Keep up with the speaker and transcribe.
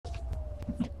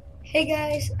Hey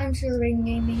guys, I'm Silverring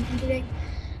Gaming, and today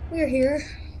we are here,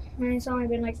 and it's only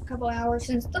been like a couple hours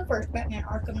since the first Batman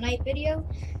Arkham Knight video,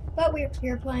 but we're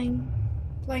here playing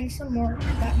some more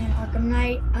Batman Arkham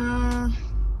Knight.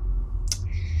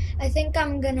 I think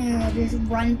I'm gonna just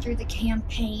run through the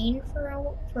campaign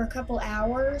for a couple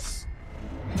hours,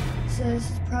 so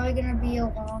this is probably gonna be a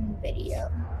long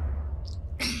video.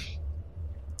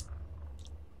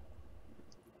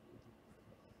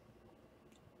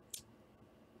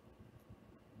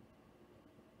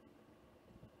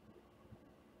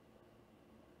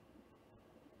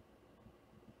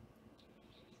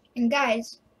 And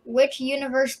guys, which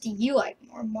universe do you like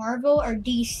more, Marvel or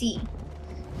DC?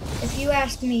 If you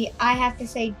ask me, I have to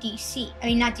say DC. I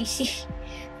mean, not DC,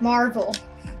 Marvel.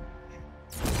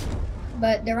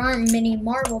 But there aren't many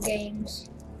Marvel games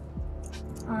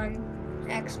on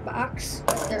Xbox.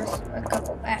 But there's a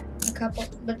couple,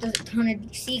 but there's a ton of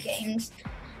DC games.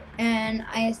 And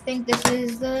I think this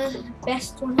is the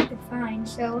best one I could find.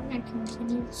 So we're gonna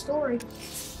continue the story.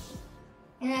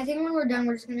 And I think when we're done,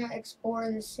 we're just gonna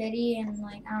explore the city and,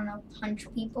 like, I don't know, punch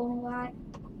people a lot.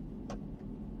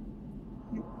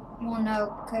 Well,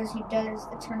 no, because he does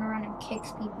the turn around and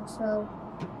kicks people, so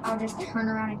I'll just turn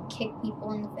around and kick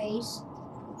people in the face.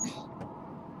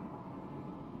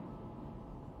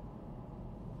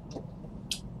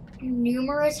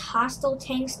 Numerous hostile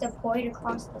tanks deployed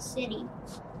across the city.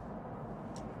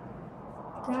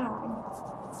 God.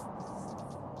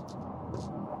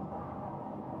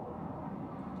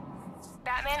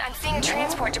 Batman, I'm seeing a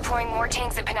transport deploying more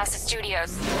tanks at Panessa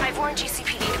Studios. I've warned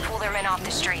GCPD to pull their men off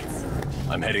the streets.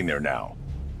 I'm heading there now.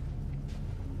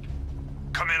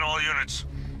 Come in, all units.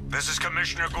 This is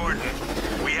Commissioner Gordon.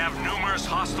 We have numerous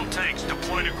hostile tanks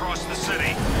deployed across the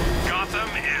city. Gotham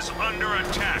is under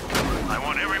attack. I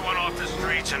want everyone off the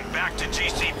streets and back to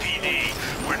GCPD.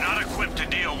 We're not equipped to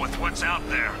deal with what's out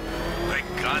there. Thank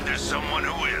God there's someone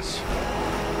who is.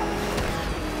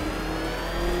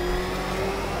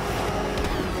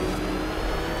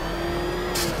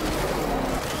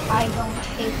 I don't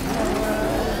take the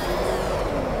road.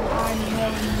 I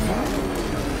know.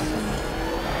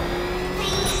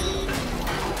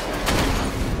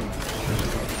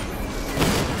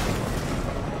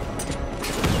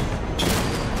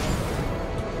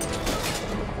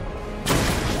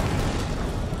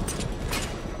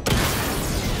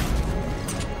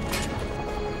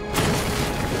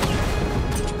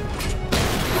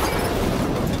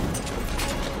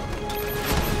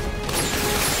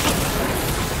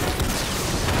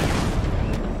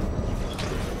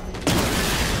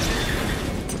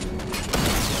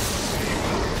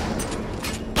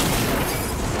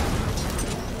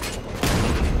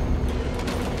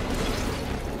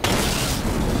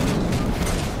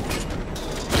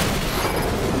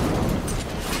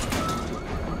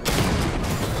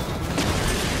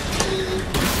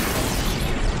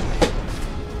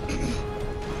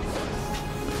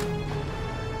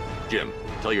 Jim,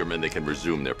 tell your men they can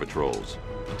resume their patrols.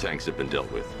 The tanks have been dealt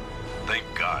with. Thank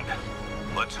God.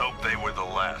 Let's hope they were the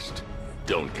last.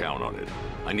 Don't count on it.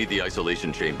 I need the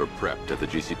isolation chamber prepped at the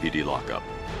GCPD lockup.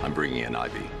 I'm bringing in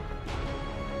Ivy.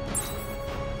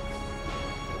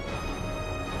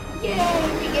 Yay,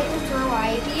 we get to throw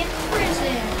Ivy in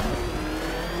prison.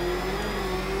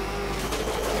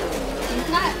 It's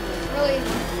not really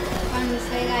fun to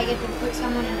say that I get to put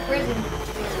someone in prison,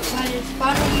 but it's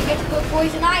fun when you get to put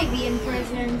Poison Ivy in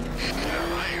prison. Yeah,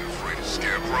 are you afraid of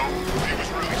Scarecrow? If he was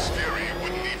really scary, he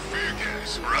wouldn't need fear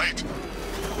gas, right?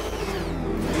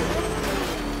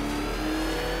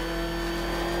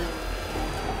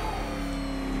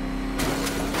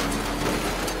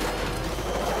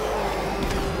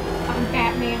 I'm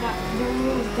Batman, the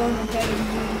rules don't obey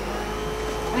me.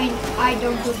 I mean, I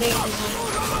don't obey the rules.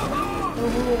 The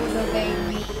rules obey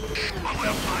me. I'm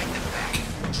gonna find them back,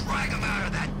 drag them out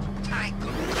of that tank,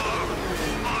 car,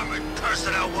 armored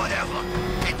personnel, whatever,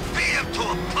 and beat them to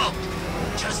a pulp.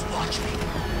 Just watch me.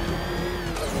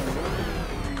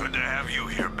 Good to have you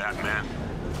here, Batman.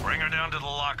 Bring her down to the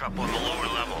lockup on the lower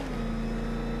level.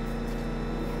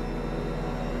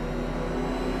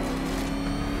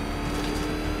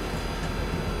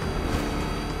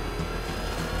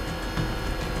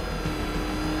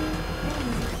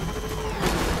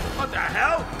 What the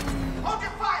hell? Hold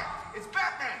your fire! It's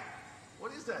Batman!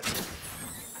 What is that?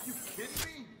 You kidding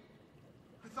me?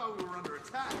 I thought we were under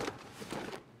attack.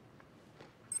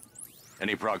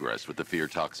 Any progress with the fear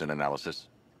toxin analysis?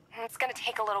 It's gonna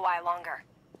take a little while longer.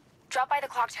 Drop by the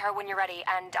clock tower when you're ready,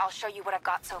 and I'll show you what I've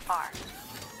got so far.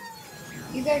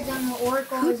 You guys don't know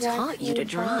Oracle Who is taught you to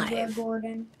drive?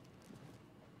 Gordon.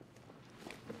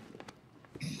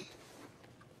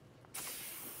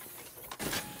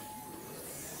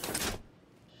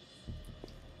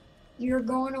 You're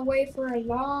going away for a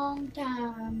long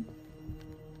time.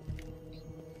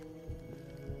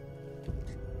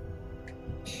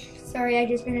 Sorry, I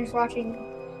just finished watching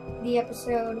the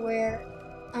episode where,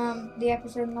 the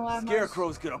episode in the last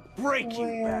Scarecrow's gonna break you,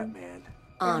 Batman.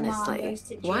 Honestly,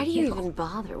 why do you even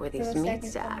bother with these meat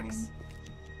sacks?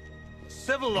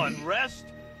 Civil unrest?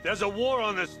 There's a war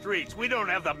on the streets. We don't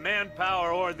have the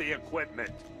manpower or the equipment.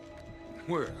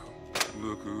 Well,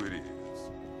 look who it is.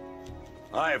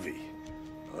 Ivy.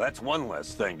 Well, that's one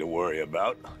less thing to worry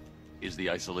about. Is the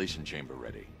isolation chamber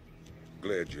ready?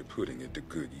 Glad you're putting it to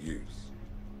good use.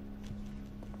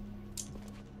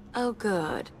 Oh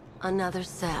good, another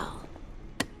cell.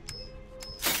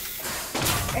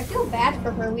 I feel bad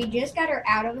for her. We just got her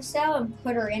out of a cell and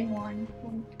put her in one.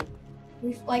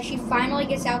 Like, she finally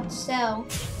gets out the cell.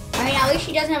 I mean, at least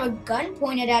she doesn't have a gun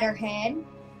pointed at her head.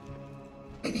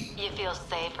 You feel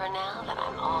safer now that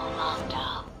I'm all locked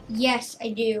up? Yes, I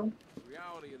do. The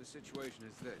reality of the situation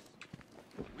is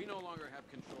this. We no longer have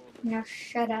control of Now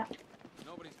shut up,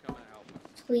 Nobody's coming to help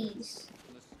us. please.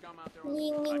 And the scum out there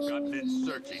on I've got men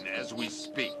searching as we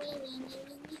speak.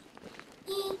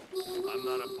 I'm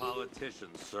not a politician,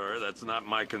 sir. That's not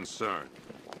my concern.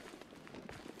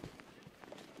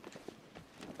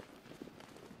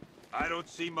 I don't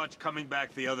see much coming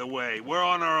back the other way. We're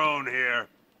on our own here.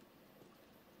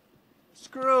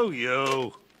 Screw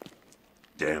you.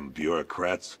 Damn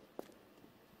bureaucrats.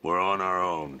 We're on our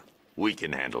own. We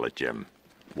can handle it, Jim.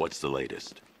 What's the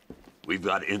latest? We've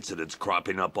got incidents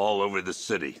cropping up all over the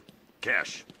city.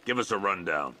 Cash, give us a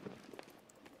rundown.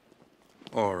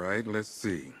 All right, let's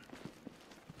see.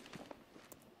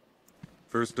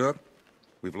 First up,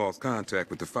 we've lost contact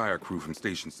with the fire crew from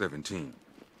Station 17.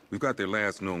 We've got their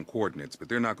last known coordinates, but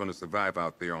they're not going to survive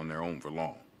out there on their own for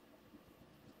long.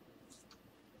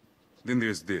 Then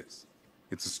there's this.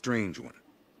 It's a strange one.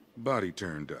 Body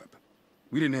turned up.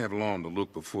 We didn't have long to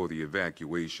look before the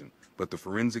evacuation, but the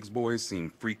forensics boys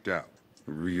seemed freaked out.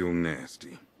 Real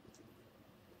nasty.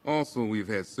 Also, we've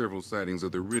had several sightings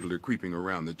of the Riddler creeping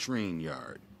around the train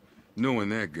yard. Knowing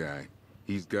that guy,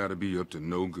 he's got to be up to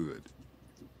no good.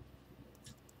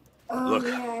 Oh, Look,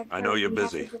 yeah, I know you're we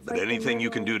have busy, to but fight anything the you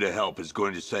can do to help is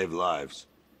going to save lives.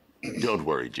 Don't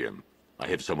worry, Jim. I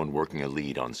have someone working a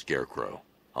lead on Scarecrow.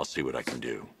 I'll see what I can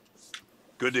do.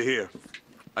 Good to hear.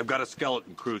 I've got a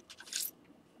skeleton crew.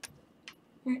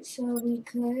 Alright, so we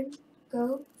could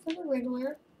go for the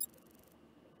Riddler,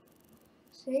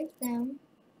 save them.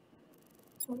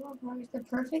 Hold on, the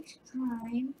perfect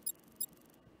time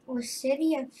for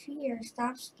City of Fear.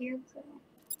 Stop Scarecrow.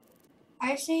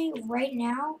 I say right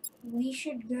now we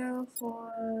should go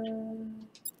for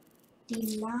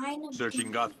the line of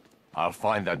Searching Gotham. I'll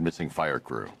find that missing fire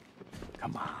crew.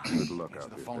 Come on. Good luck Answer out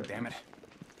the there. phone, damn it.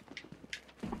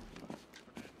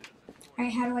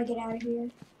 Alright, how do I get out of here? Here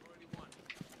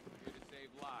to save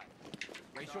lives.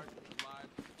 Rachel?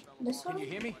 This Can one? you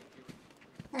hear me?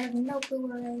 I have no clue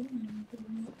where I am, pretty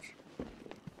much.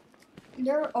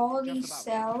 There are all these Just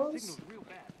about. cells. Signal's real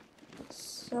bad.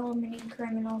 So many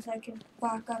criminals I could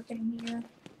lock up in here.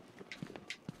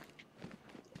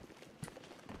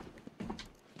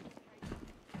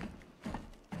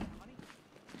 Honey,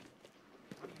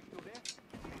 you still there?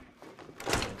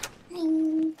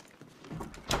 Ding.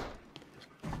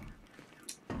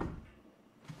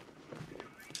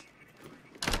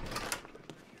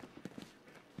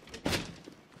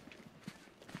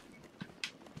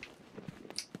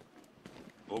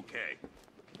 Okay.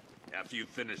 After you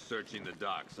finish searching the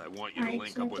docks, I want you to Alright,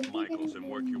 link so up with I think we're Michaels gonna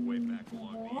and work your way do back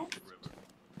along the that. East River.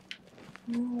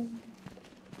 No.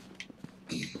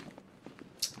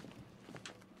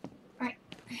 Alright,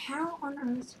 how on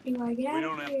earth do I get out We of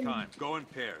don't here? have time. Go in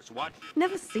pairs. Watch.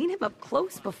 Never seen him up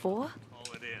close before.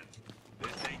 Call it in.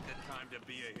 This ain't the time to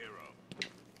be a hero.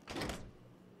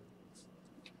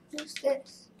 Who's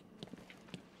this?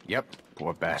 Yep,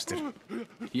 poor bastard.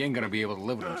 He ain't gonna be able to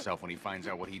live with himself when he finds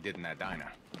out what he did in that diner.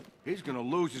 He's gonna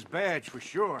lose his badge for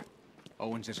sure.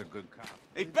 Owens is a good cop.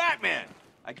 Hey, Batman!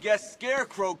 I guess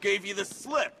Scarecrow gave you the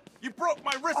slip. You broke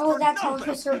my wrist Oh, for that's nothing.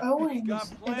 Officer Owens, Got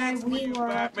the guy plans for we you, were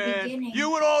at the Batman. beginning.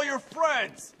 You and all your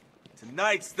friends.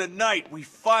 Tonight's the night we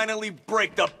finally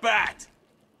break the bat.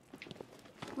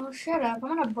 Oh, shut up.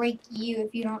 I'm gonna break you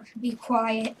if you don't be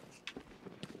quiet.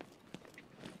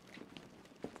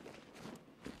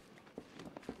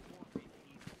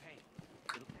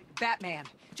 Batman,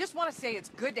 just want to say it's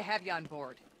good to have you on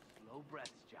board. Slow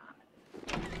breaths,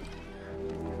 John.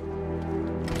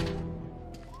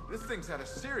 This thing's had a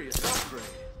serious upgrade.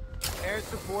 Air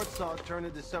support saw it turn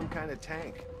into some kind of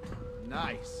tank.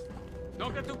 Nice.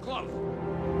 Don't get too close.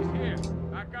 He's here.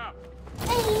 Back up.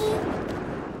 Hey.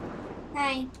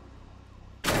 Hi.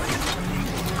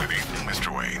 Good evening,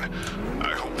 Mr. Wayne.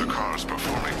 I hope the car's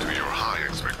performing to your high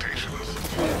expectations.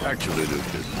 Actually,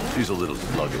 Lucius, she's a little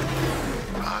sluggish.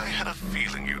 I had a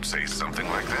feeling you'd say something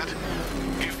like that.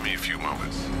 Give me a few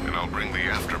moments, and I'll bring the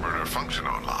afterburner function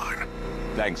online.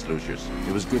 Thanks, Lucius.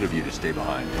 It was good of you to stay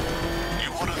behind.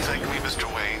 You want to thank me, Mr.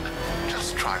 Wayne?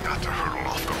 Just try not to hurtle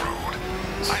off the road.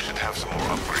 I should have some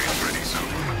more upgrades ready soon.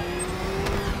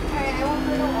 Alright, I won't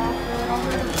hurdle off the road. I'll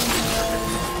hurdle from the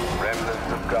road.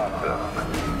 Remnants of Gotham,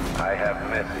 I have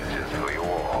messages for you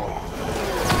all.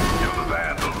 To the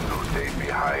vandals who stayed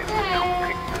behind to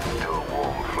pick the still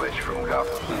warm flesh from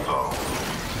Gotham's bones.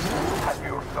 Have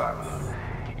your fun.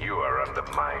 You are under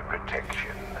my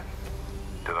protection.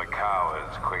 To the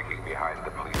cowards quaking behind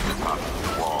the police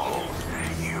department's walls,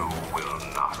 you will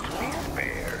not be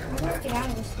spared.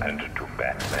 And to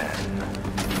Batman,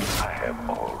 I have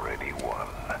already won.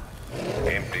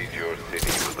 Emptied your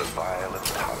city with a violent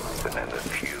toxin and a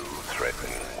few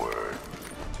threatening words.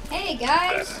 Hey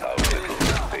guys! That's how little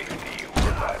safety you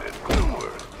provided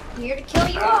Blueworth. Here to kill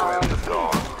you all. When the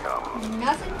dawn comes,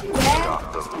 Nothing too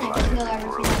bad. Just gonna kill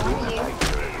every single one of you.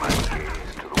 turn my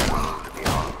gaze to the world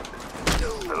beyond.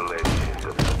 The legend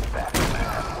of the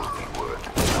Batman will be worth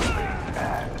nothing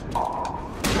at all.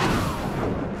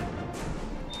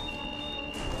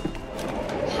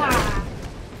 Ha!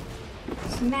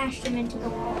 Smashed him into the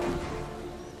wall.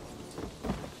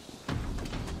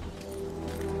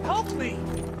 Help me!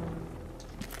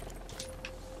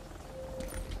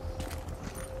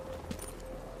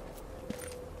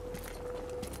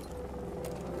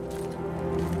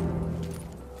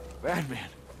 Batman.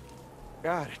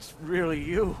 God, it's really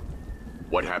you.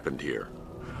 What happened here?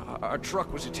 Our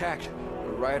truck was attacked.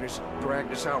 The rioters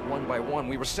dragged us out one by one.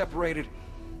 We were separated,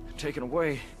 taken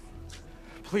away.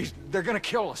 Please, they're gonna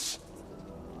kill us.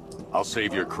 I'll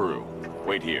save your crew.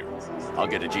 Wait here. I'll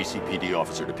get a GCPD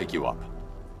officer to pick you up.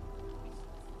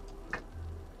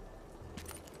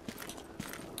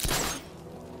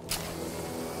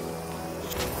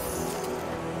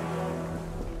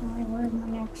 Alright, where's my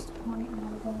next point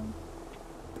now going?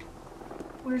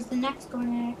 Where's the next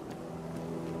going at?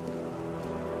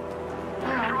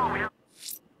 Oh.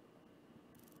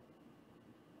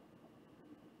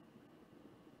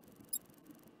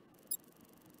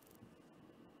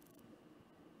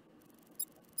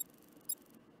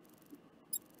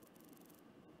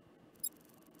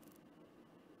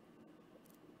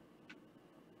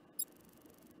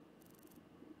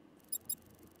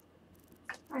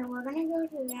 Alright, we're gonna go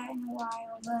to that in a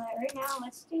while, but right now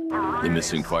let's do... The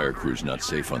missing fire crew's not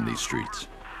safe on these streets.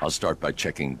 I'll start by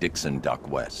checking Dixon Dock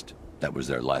West. That was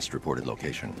their last reported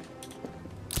location.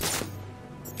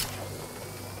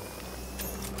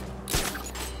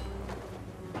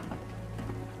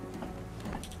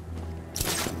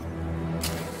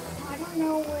 I don't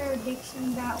know where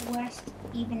Dixon West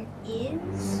even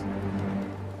is.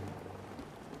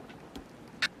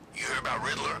 You heard about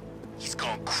Riddler? He's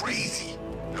gone crazy.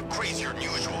 Crazier than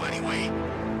usual, anyway.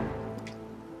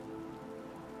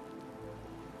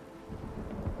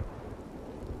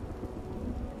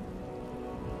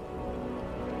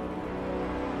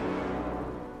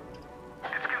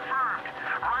 It's confirmed.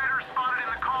 Rioters spotted in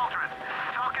the cauldron.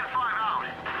 Falcon 5 out.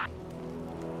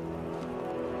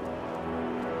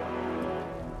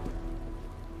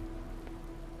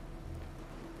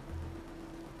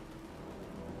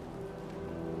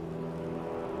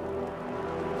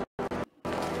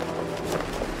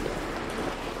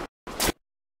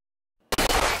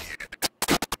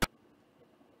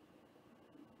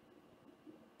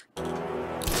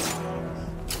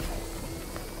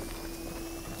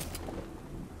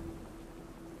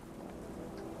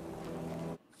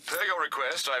 Per your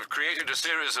request, I've created a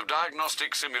series of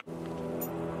diagnostic simulations.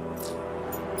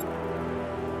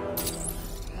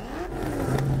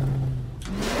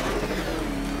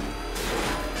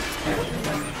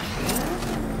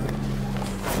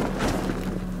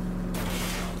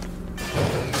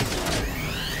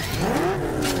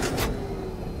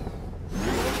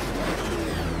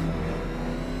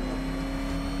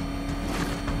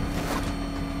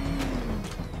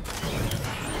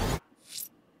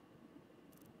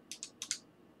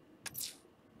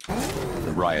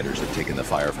 The rioters have taken the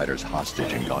firefighters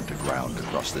hostage and gone to ground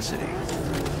across the city.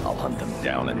 I'll hunt them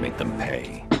down and make them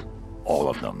pay. All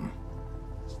of them.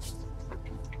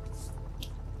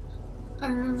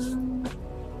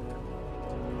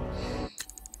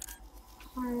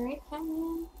 Alright,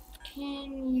 Batman.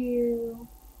 Can you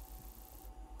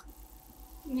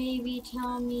maybe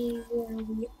tell me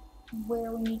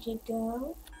where we need to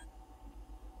go?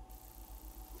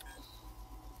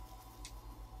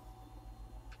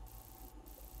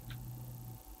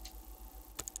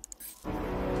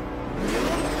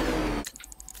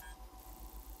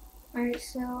 Alright,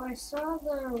 so I saw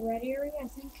the red area, I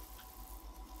think.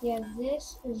 Yeah,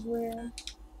 this is where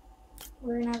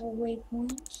we're gonna have a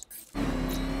waypoint.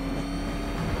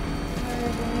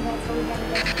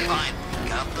 Fine,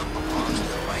 Gotham belongs to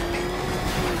the right people.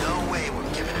 No way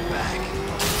we're giving it back.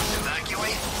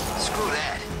 Evacuate? Screw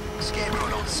that. Scarecrow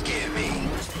don't scare me.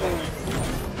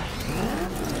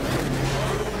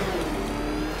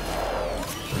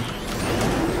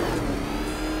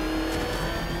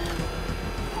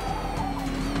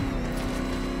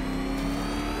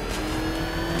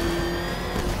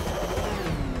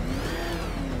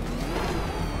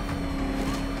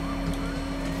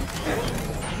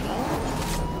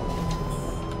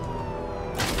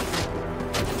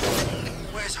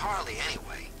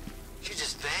 Anyway, she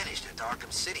just vanished after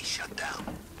Arkham City shut down.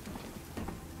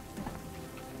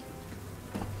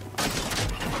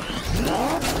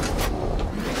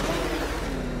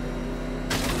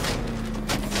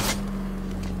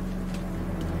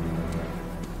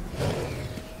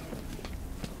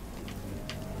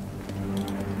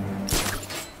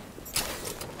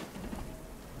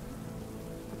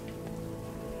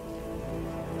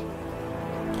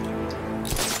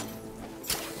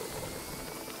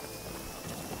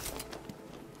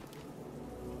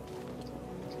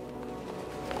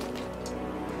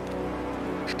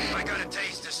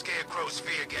 Scarecrow's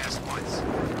fear gas once.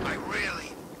 I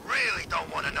really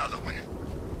don't want another one.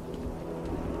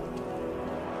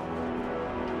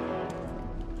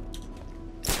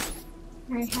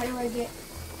 Alright, how do I get...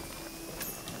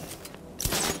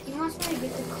 He wants me to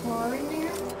get the car in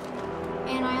there,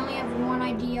 and I only have one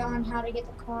idea on how to get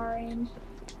the car in.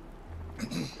 By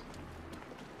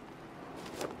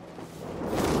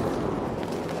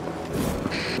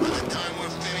the time we're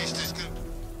finished, there's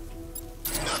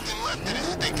nothing left in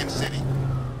this stinking city.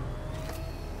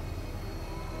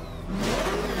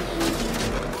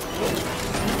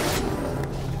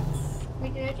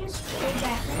 Wait, did I just go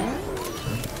back?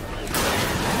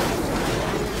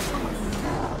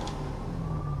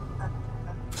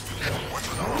 What's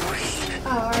with all the rain? Oh,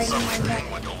 alright, Some never mind.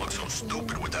 penguin don't look so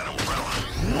stupid with that umbrella.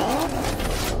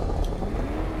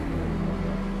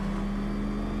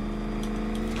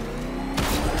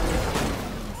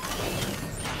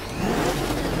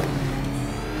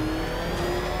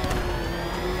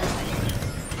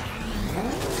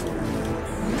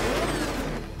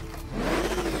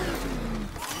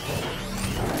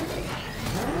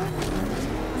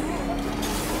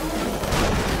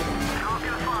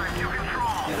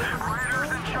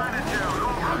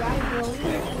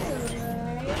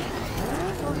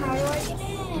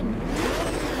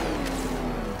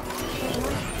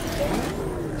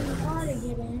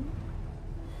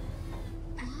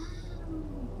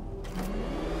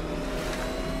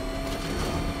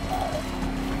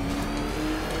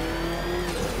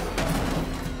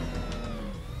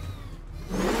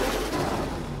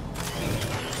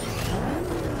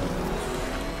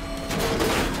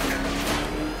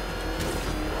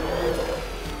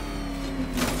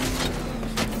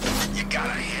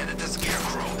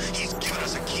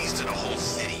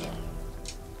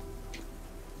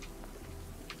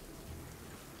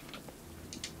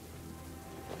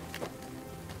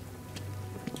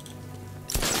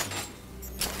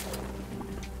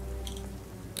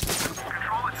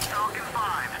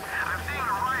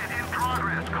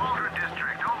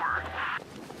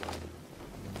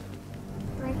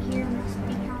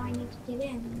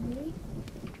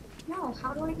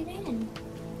 How do I get in?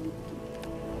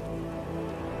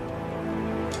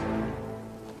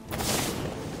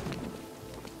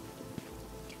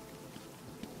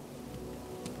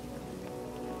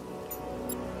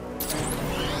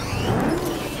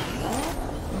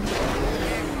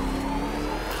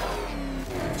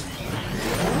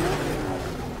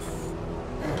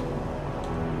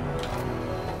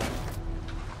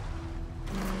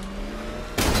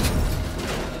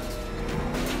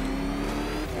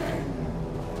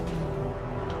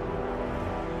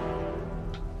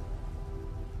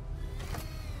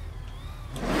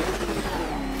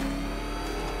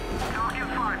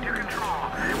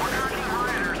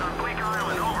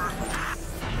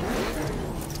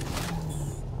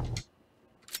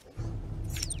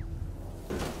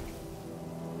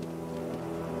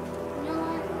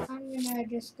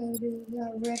 Just go to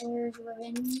the Riddler's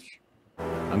Revenge.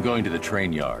 I'm going to the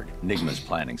train yard. Nigma's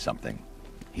planning something.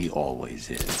 He always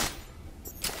is.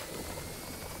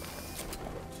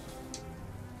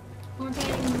 One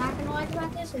thing I'm not gonna like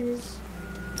about this is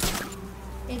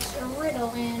it's a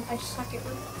riddle and I suck at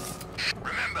riddles.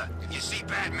 Remember, if you see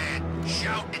Batman,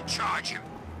 shout and charge him.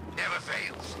 Never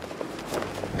fails.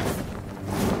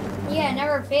 Yeah, it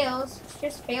never fails. It's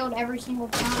just failed every single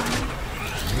time.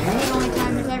 The only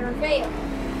time it's ever failed.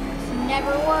 It's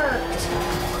never worked.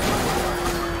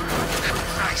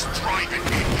 Nice driving,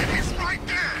 idiot. It's right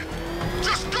there.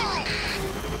 Just go.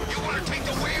 You want to take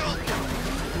the wheel?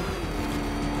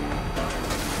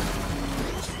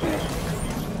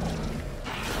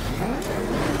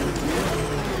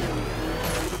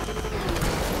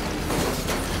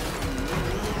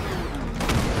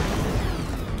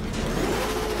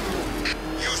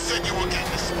 You said you were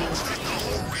getting the smokes. That's the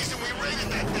whole reason we raided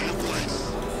that damn place.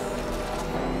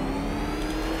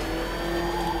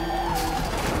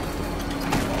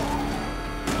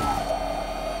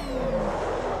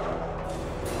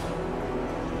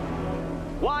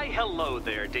 Why, hello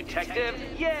there, Detective.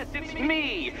 Yes, it's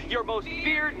me, your most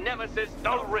feared nemesis,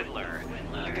 the Riddler.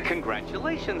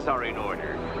 Congratulations are in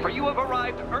order, for you have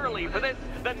arrived early for this,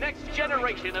 the next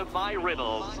generation of my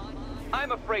riddles.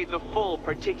 I'm afraid the full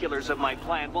particulars of my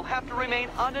plan will have to remain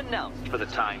unannounced for the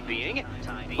time being,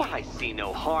 but I see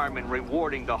no harm in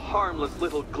rewarding the harmless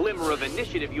little glimmer of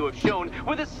initiative you have shown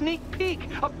with a sneak peek,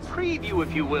 a preview,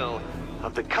 if you will,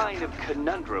 of the kind of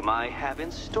conundrum I have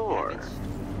in store.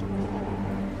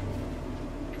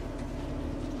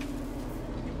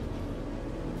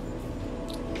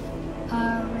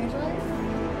 Riddler?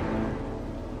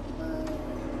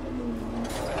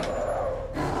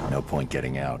 No point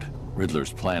getting out.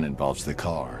 Riddler's plan involves the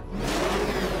car.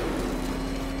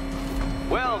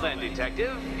 Well then,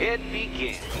 Detective, it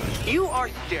begins. You are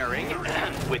staring,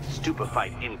 with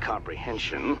stupefied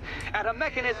incomprehension, at a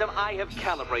mechanism I have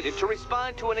calibrated to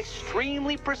respond to an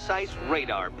extremely precise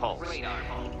radar pulse.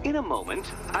 In a moment,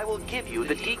 I will give you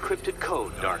the decrypted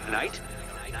code, Dark Knight.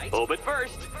 Oh, but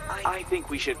first, I think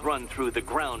we should run through the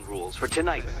ground rules for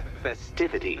tonight's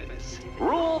festivities.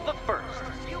 Rule the first.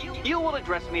 You will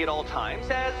address me at all times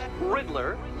as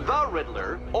Riddler, the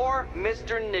Riddler, or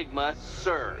Mr. Nigma,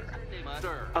 sir.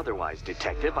 Otherwise,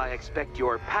 Detective, I expect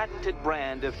your patented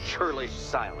brand of churlish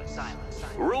silence.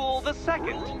 Rule the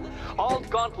second. All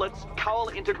gauntlets,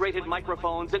 cowl-integrated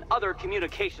microphones, and other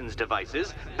communications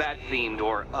devices, bat-themed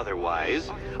or otherwise,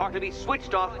 are to be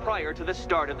switched off prior to the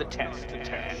start of the test.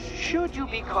 Should you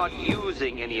be caught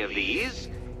using any of these,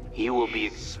 you will be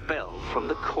expelled from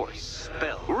the course.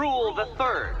 Rule the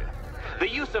third. The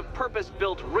use of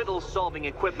purpose-built riddle-solving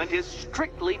equipment is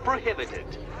strictly prohibited.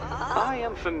 I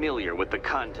am familiar with the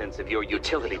contents of your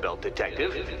utility belt,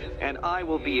 Detective, and I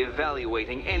will be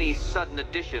evaluating any sudden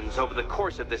additions over the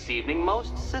course of this evening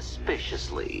most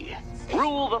suspiciously.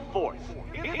 Rule the fourth.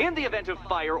 In the event of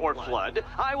fire or flood,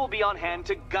 I will be on hand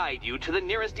to guide you to the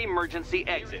nearest emergency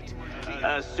exit.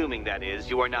 Assuming, that is,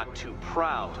 you are not too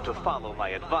proud to follow my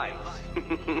advice.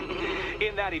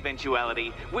 In that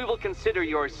eventuality, we will consider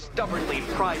your stubbornly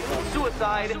prideful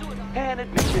suicide an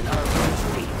admission of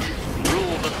defeat.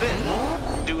 Rule the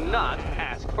fifth. Do not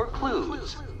ask for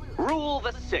clues. Rule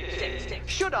the sixth.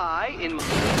 Should I, in...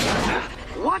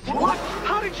 What?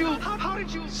 How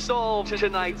did you solve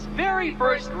tonight's very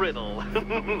first riddle?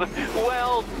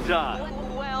 Well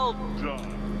done. Well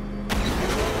done.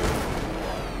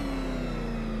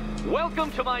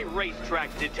 Welcome to my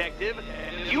racetrack, Detective.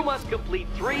 You must complete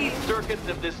 3 circuits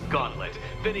of this gauntlet,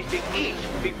 finishing each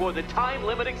before the time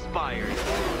limit expires.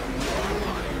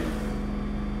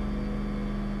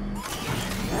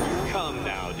 Come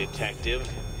now, Detective.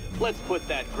 Let's put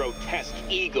that grotesque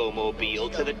ego-mobile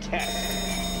to the test.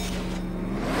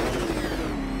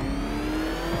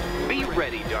 Be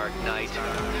ready, Dark Knight.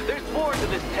 There's more to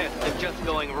this test than just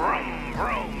going vroom,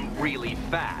 vroom really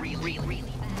fast. Really.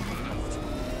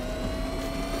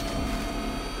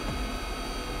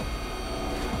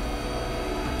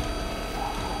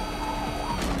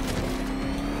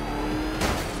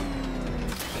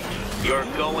 You're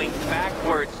going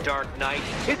backwards, Dark Knight.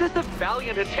 Is this a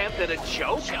valiant attempt at a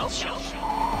joke?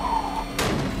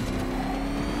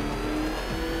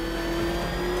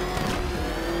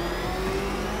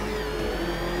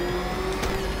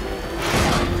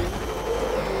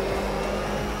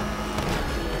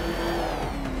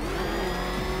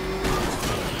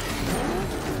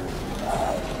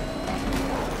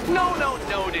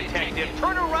 No, Detective.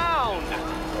 Turn around!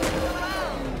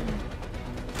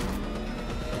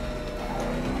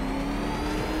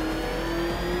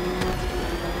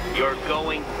 You're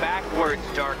going backwards,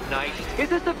 Dark Knight. Is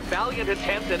this a valiant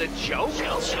attempt at a joke?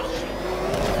 I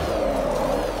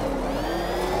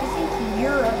think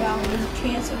you're a valiant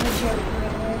chance of a joke,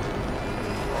 Riddler.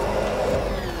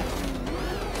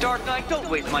 Dark Knight, don't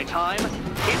waste my time.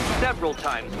 It's several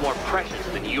times more precious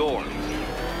than yours.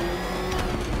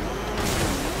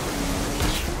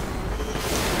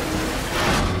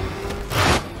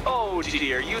 Oh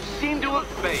dear, you seem to have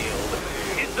failed.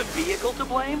 Is Is the vehicle to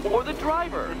blame or the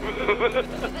driver?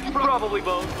 Probably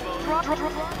both.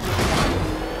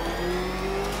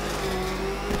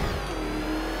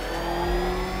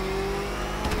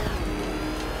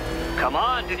 Come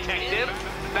on, detective.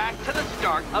 Back to the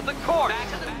start of the course.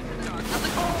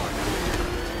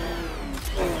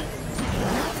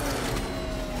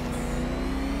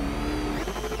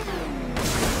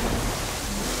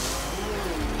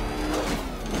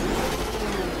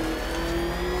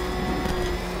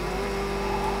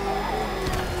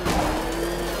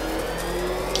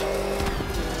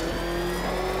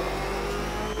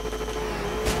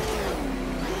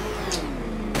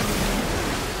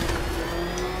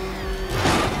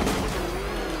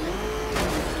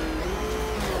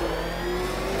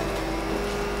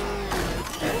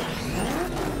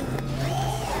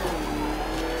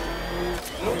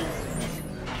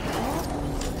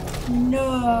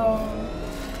 No.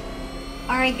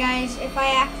 Alright guys, if I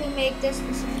actually make this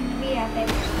is gonna be epic.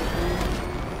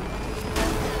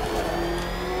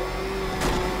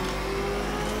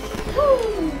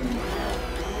 Woo!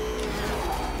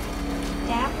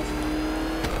 That was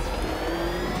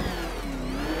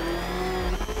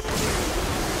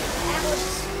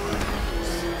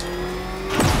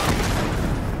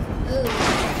Ooh,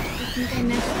 I think I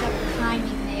messed up the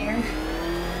timing there.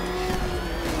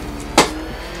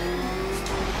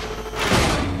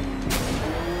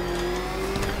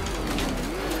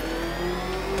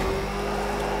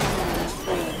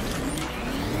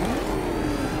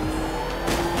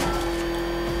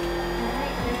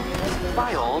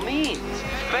 By all means,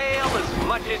 fail as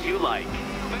much as you like.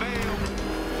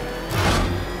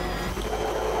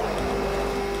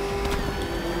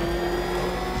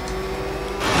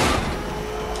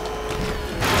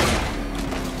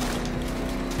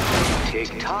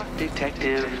 Tick-tock,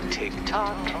 detective,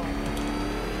 tick-tock.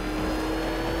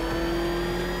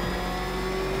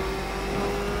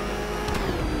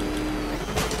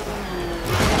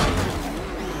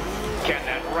 Can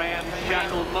that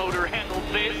ramshackle motor handle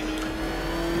this?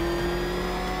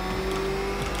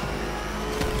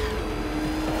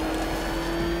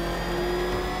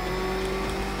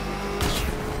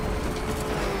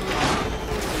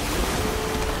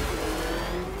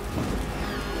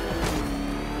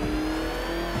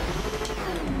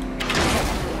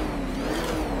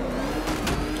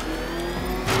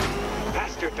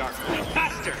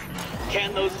 Faster!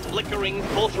 Can those flickering,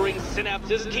 faltering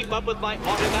synapses keep up with my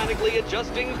automatically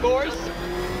adjusting course?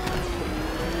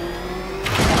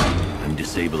 I'm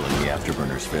disabling the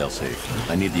afterburner's failsafe.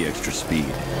 I need the extra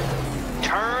speed.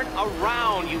 Turn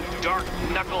around, you dark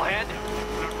knucklehead!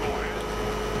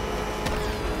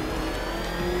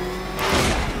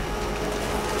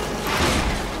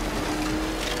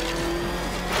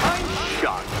 I'm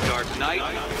shocked, Dark Knight.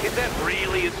 Is that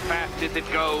really as fast as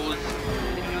it goes?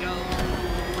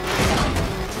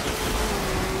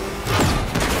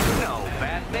 No,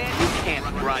 Batman, you can't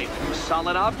ride through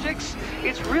solid objects.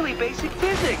 It's really basic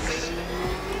physics.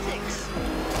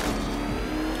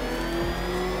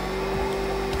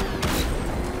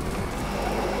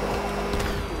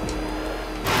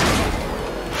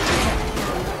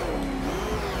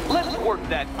 Let's work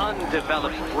that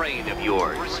undeveloped brain of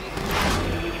yours.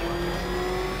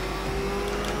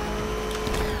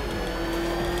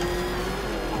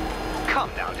 Come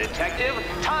now, detective.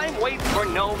 Time waits for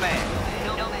no man.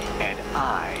 And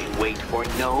I wait for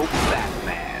no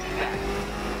Batman.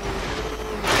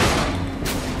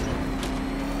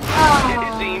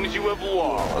 It seems you have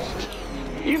lost.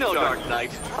 You know, Dark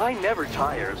Knight, I never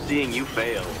tire of seeing you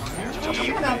fail.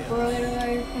 Shut up, brother,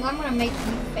 because I'm gonna make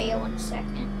you fail in a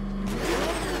second.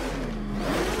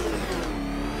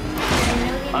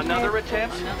 Another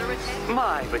attempt?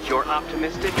 My, but you're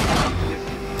optimistic.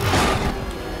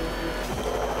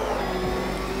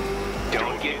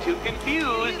 Don't get too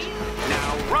confused.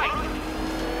 Now, right.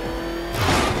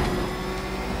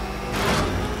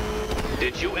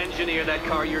 Did you engineer that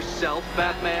car yourself,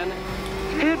 Batman?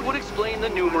 It would explain the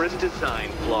numerous design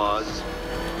flaws.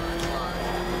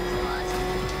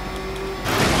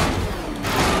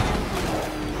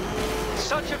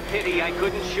 Such a pity I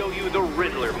couldn't show you the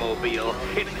Riddler mobile.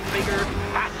 It's bigger,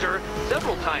 faster,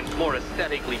 several times more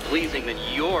aesthetically pleasing than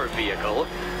your vehicle.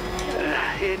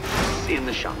 It's in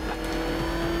the shop.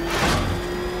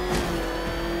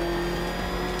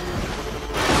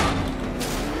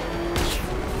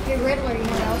 Hey, Riddler, you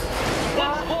know what else?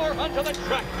 Once more onto the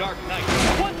track, Dark Knight.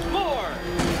 Once more!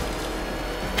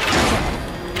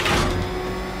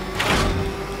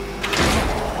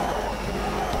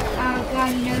 Oh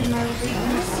god, he knows my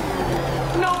weakness.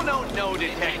 No,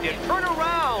 detective. Turn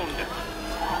around!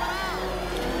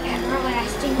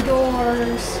 Everlasting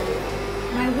doors.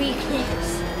 My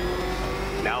weakness.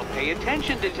 Now pay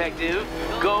attention, detective.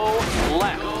 Go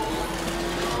left.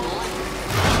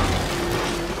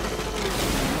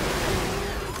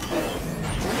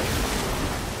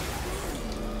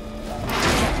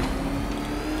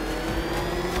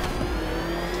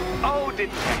 Oh,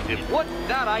 detective, what's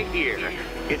that I hear?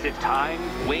 Is it time,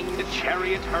 winged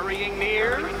chariot hurrying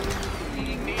near?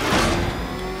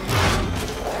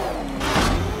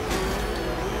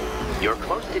 You're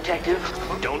close, detective.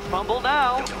 Don't fumble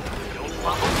now. Don't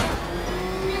fumble.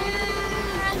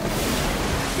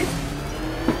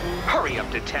 Hurry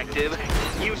up, detective.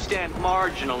 You stand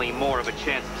marginally more of a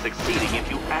chance of succeeding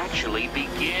if you actually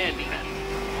begin.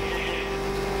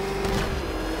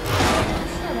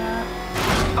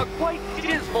 A quite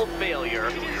dismal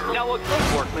failure. Now, a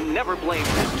good workman never blames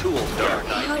his tools, Dark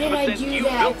Knight. How did I But do since you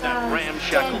that built if that I was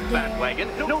ramshackle dead there? bandwagon,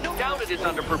 no doubt it is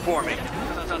underperforming.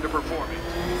 It's underperforming.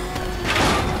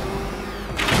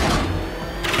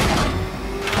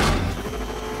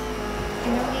 I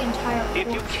know the entire If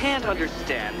you course. can't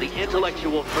understand the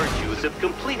intellectual virtues of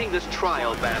completing this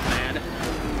trial, Batman,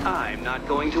 I'm not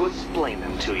going to explain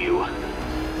them to you.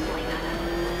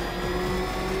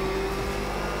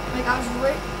 Like,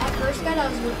 at first I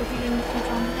was like, if he didn't catch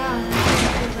on to that,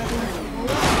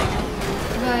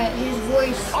 but his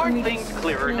voice... Aren't things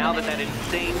clearer now that that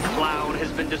insane clown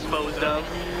has been disposed of?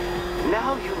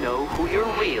 Now you know who your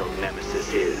real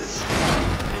nemesis is.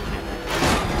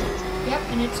 Yep,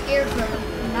 and it's Scarecrow,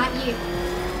 not you.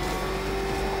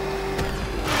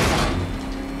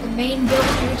 The main villain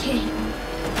of the game.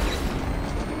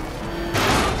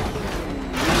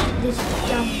 This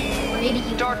dumb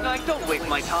radio. Dark Knight, don't waste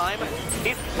my time.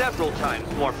 It's several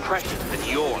times more precious than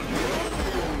yours.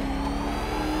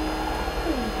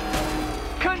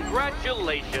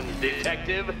 Congratulations,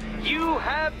 detective. You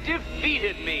have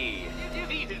defeated me.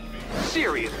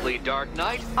 Seriously, Dark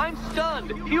Knight, I'm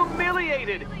stunned,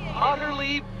 humiliated,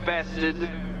 utterly bested.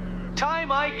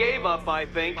 Time I gave up, I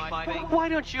think. Why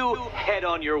don't you head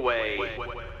on your way?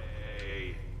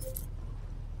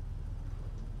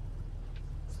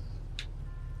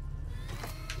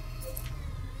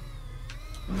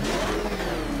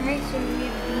 Alright, so we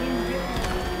have beaten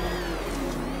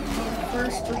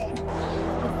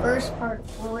the first part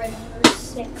of Riddler's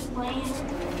 6 plan.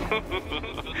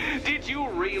 Did you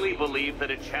really believe that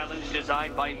a challenge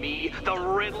designed by me, the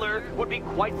Riddler, would be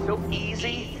quite so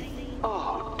easy?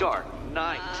 Oh, Dark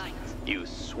Knight. You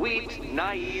sweet,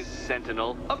 naive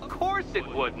sentinel. Of course it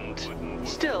wouldn't.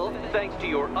 Still, thanks to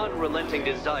your unrelenting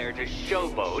desire to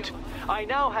showboat, I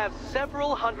now have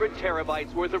several hundred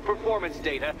terabytes worth of performance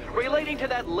data relating to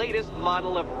that latest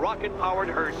model of rocket-powered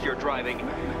hearse you're driving.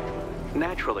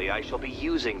 Naturally, I shall be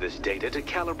using this data to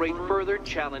calibrate further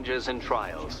challenges and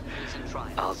trials.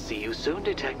 I'll see you soon,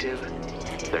 detective.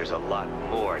 There's a lot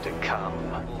more to come.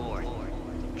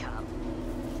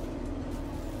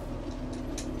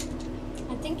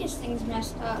 I think his thing's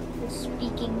messed up, the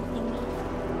speaking thingy.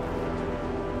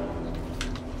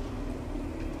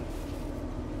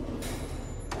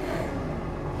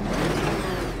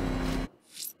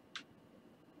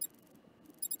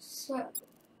 So,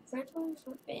 Riddlers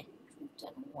have been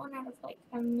done 1 out of like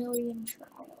 1,000,000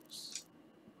 trials.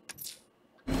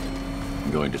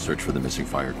 I'm going to search for the missing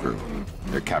fire crew.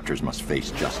 Their captors must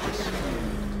face justice.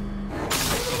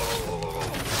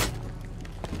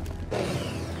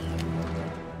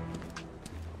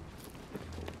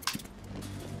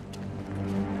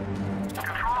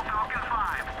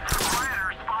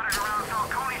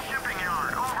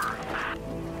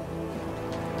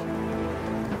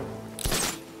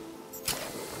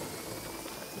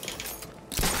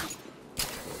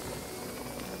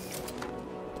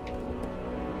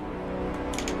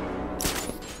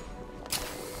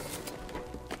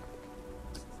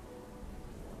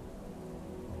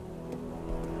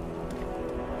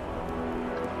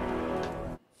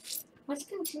 Let's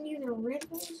continue the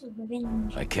Riddler's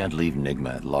revenge. I can't leave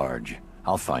Nigma at large.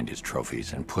 I'll find his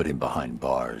trophies and put him behind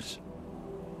bars.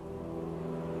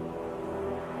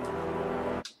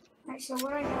 Alright, so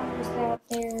what I have is that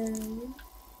there's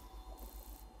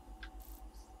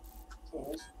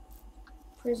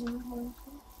prison home,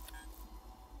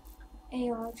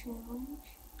 AR challenge,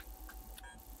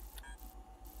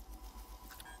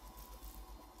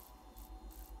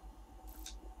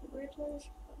 Riddler's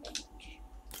revenge.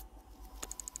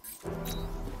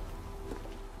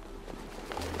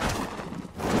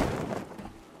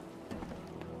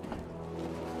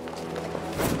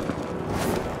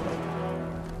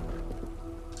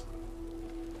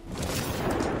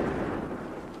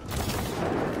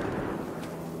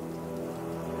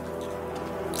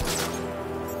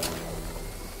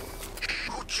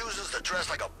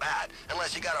 like a bat,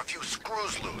 unless you got a few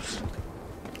screws loose.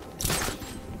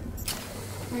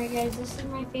 Alright guys, this is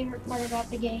my favorite part about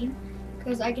the game,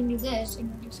 because I can do this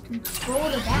and just control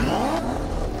the Batman.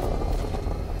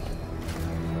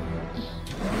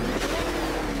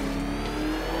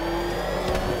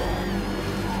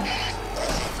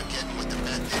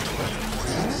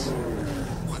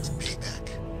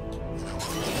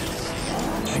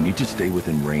 I need to stay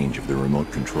within range of the remote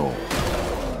control.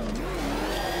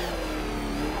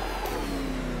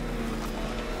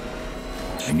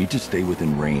 I need to stay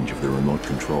within range of the remote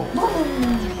control.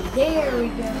 Boom! There we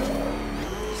go.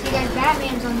 See guys,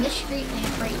 Batman's on this street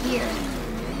lamp right here.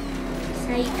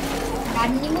 Psych. Not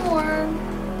anymore.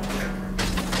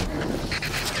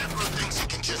 Scarecrow thinks he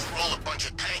can just roll a bunch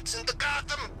of tanks into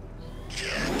Gotham?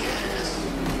 Jackass.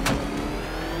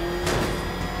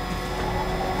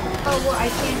 Oh, well, I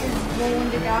can't just roll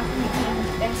into Gotham because I'm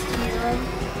the best hero.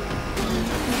 You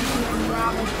can't even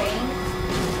rob a bank.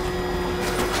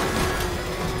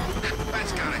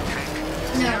 That's got a tank.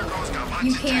 No, Scarecrow's got lots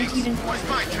you of can't tanks. even. Where's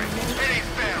my tank? It ain't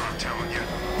fair, I'm telling you.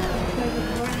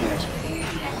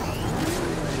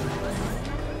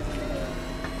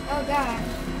 Oh, God.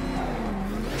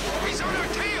 He's on our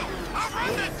tail! I'll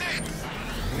run that thing!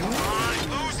 Come on,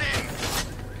 lose him!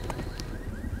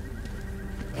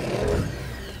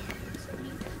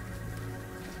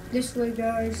 This way,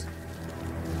 guys.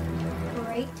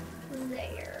 Right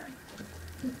there.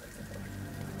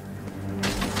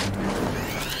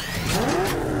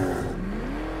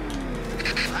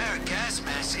 I heard gas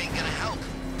mask ain't gonna help.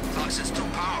 Fox is too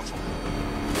powerful.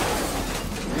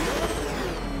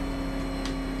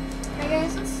 Hey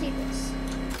guys, let's see this.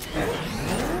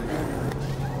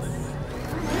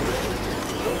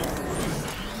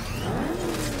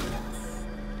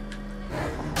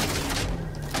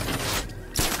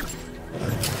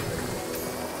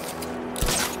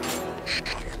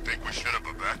 Think we should have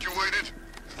evacuated?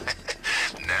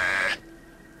 Nah.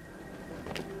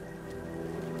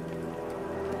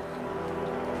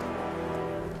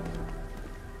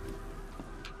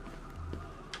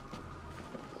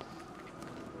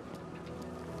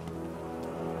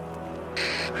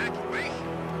 Evacuation?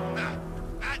 Nah,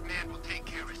 Batman will take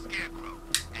care of Scarecrow,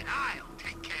 and I'll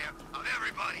take care of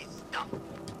everybody's stuff.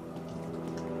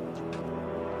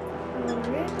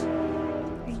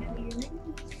 I know your name.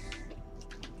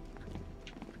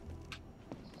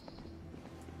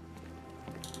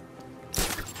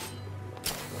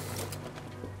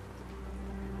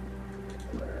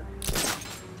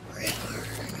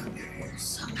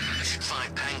 I should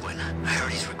find Penguin. I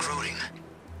heard he's recruiting.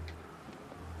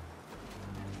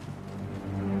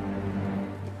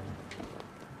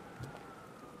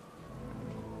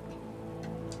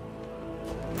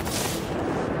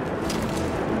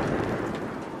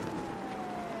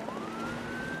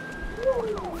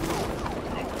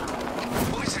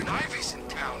 Poison Ivy's in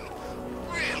town.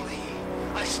 Really?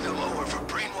 I still owe her for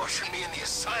brainwashing me in the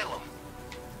asylum.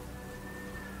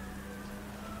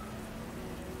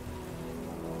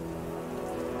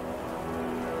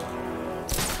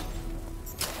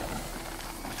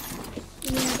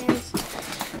 Yeah, guys.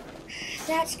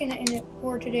 That's gonna end it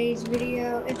for today's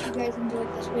video. If you guys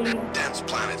enjoyed this video, Dan's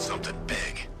planning something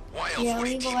big. Why else yeah, would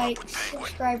he leave a team up like, with Penguin?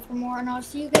 subscribe for more, and I'll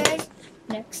see you guys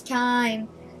next time.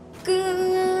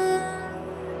 Good.